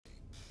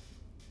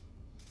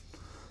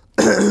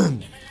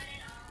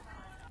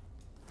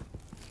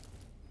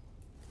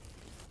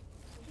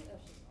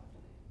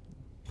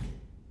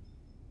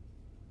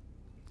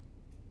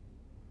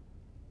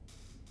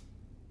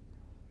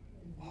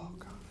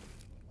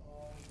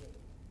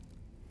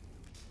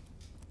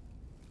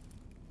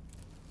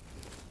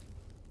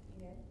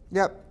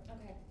Yep.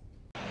 Okay.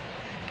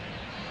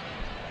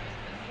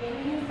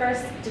 When you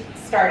first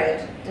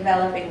started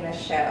developing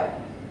this show,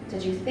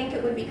 did you think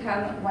it would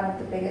become one of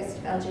the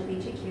biggest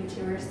LGBTQ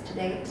tours to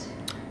date?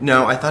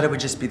 No, I thought it would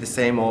just be the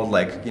same old,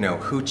 like, you know,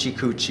 hoochie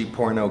coochie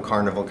porno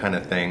carnival kind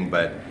of thing,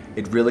 but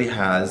it really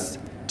has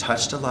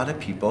touched a lot of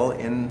people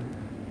in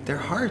their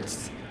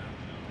hearts.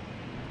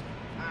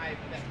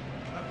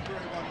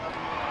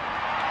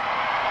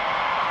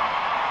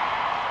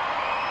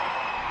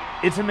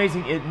 It's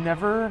amazing. It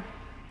never,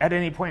 at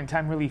any point in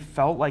time, really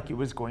felt like it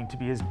was going to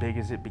be as big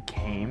as it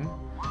became,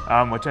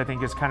 which I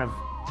think is kind of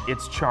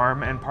its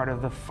charm and part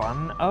of the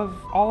fun of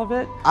all of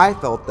it. I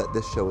felt that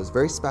this show was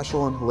very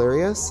special and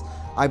hilarious.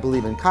 I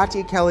believe in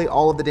Katya, Kelly,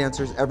 all of the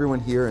dancers, everyone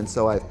here, and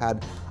so I've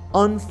had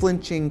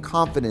unflinching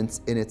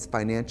confidence in its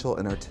financial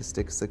and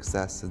artistic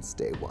success since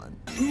day one.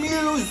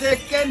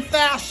 Music and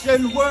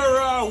fashion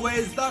were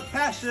always the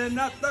passion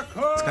at the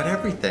core. It's got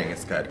everything.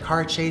 It's got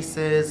car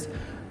chases,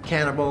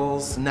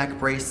 cannibals, neck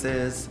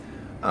braces,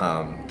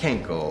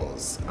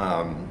 cankles.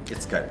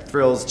 It's got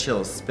thrills,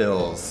 chills,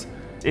 spills.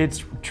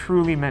 It's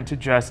truly meant to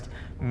just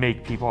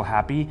make people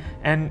happy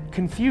and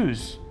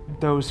confuse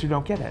those who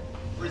don't get it.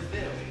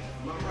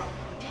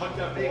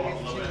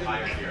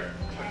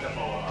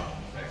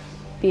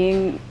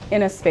 Being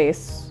in a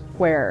space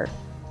where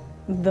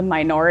the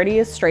minority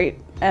is straight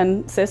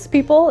and cis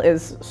people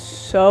is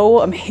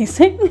so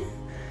amazing.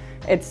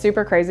 It's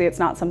super crazy. It's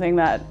not something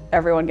that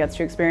everyone gets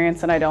to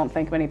experience, and I don't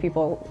think many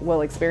people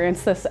will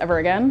experience this ever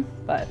again,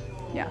 but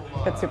yeah,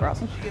 it's super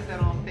awesome.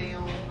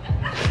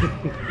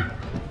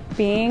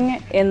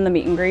 Being in the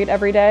meet and greet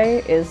every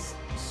day is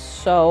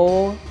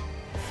so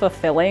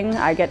fulfilling.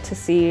 I get to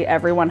see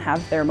everyone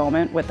have their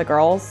moment with the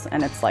girls,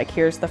 and it's like,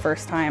 here's the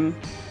first time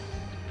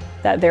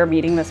that they're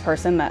meeting this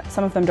person that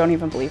some of them don't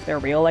even believe they're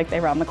real. Like, they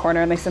round the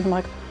corner and they sit and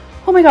like,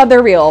 oh my God,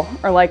 they're real.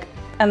 Or like,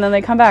 and then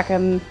they come back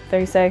and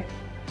they say,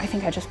 I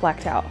think I just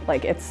blacked out.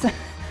 Like, it's,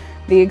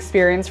 the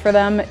experience for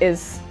them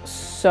is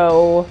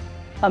so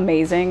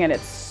amazing, and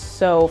it's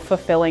so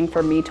fulfilling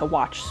for me to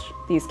watch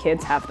these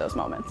kids have those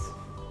moments.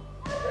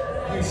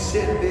 You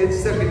shit, bitch.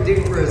 Suck a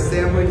dick for a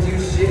sandwich. You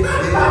shit,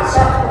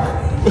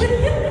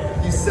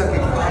 bitch. You suck a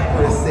cock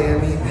for a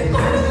Sammy, bitch.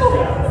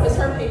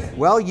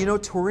 Well, you know,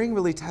 touring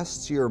really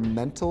tests your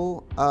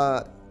mental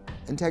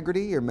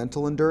integrity, your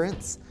mental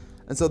endurance.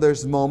 And so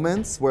there's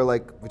moments where,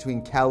 like,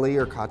 between Kelly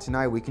or Katya and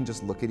I, we can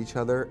just look at each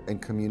other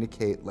and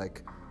communicate,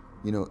 like,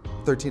 you know,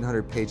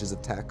 1,300 pages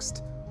of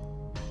text,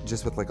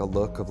 just with like a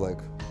look of like.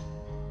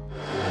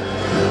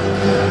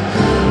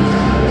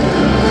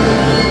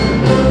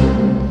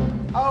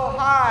 Oh,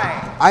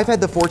 hi! I've had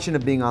the fortune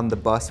of being on the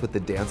bus with the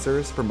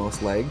dancers for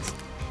most legs.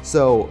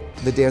 So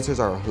the dancers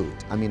are a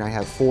hoot. I mean, I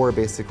have 4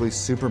 basically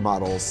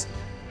supermodels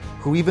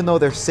who, even though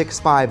they're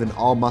 6'5" and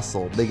all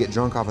muscle, they get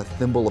drunk off a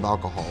thimble of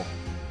alcohol.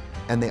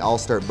 And they all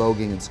start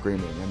voguing and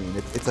screaming. I mean,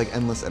 it's like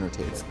endless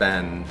entertainment. It's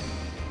been,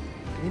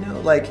 you know,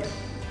 like,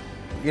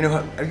 you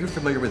know, are you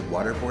familiar with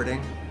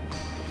waterboarding?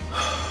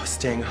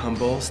 Staying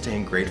humble,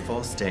 staying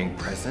grateful, staying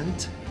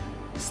present,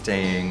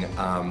 staying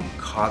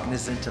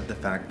cognizant of the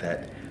fact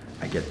that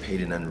I get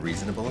paid an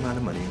unreasonable amount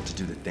of money to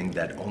do the thing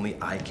that only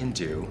I can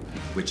do,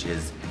 which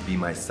is be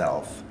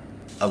myself.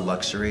 A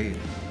luxury,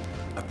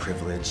 a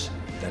privilege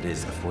that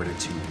is afforded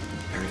to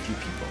very few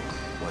people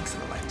once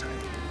in a lifetime.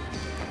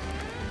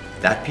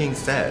 That being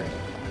said,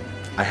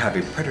 I have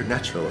a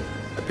preternatural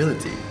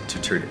ability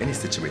to turn any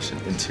situation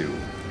into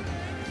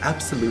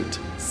absolute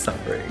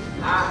suffering.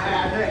 I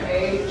had to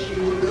hate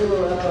you to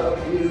love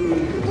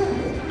you.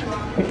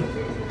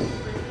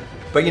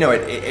 But you know,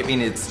 I mean,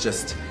 it's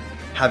just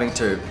having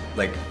to,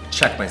 like,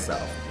 check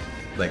myself.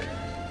 Like,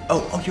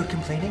 oh, you're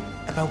complaining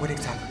about what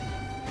exactly?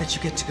 That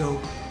you get to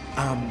go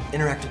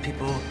interact with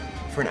people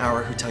for an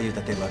hour who tell you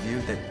that they love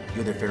you, that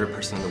you're their favorite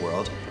person in the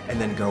world,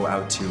 and then go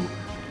out to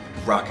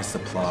raucous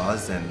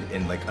applause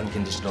and like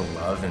unconditional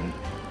love, and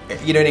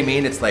you know what I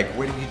mean? It's like,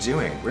 what are you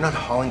doing? We're not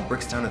hauling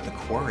bricks down at the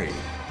quarry.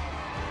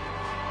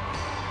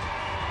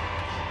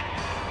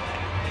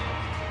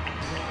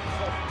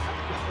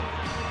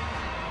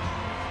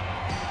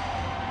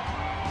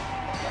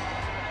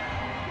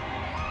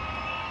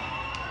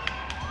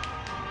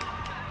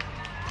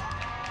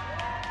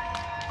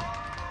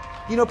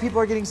 You know, people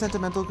are getting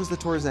sentimental because the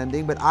tour is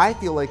ending, but I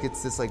feel like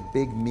it's this like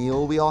big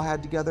meal we all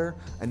had together,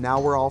 and now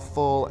we're all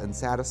full and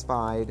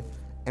satisfied,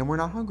 and we're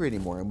not hungry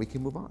anymore, and we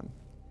can move on.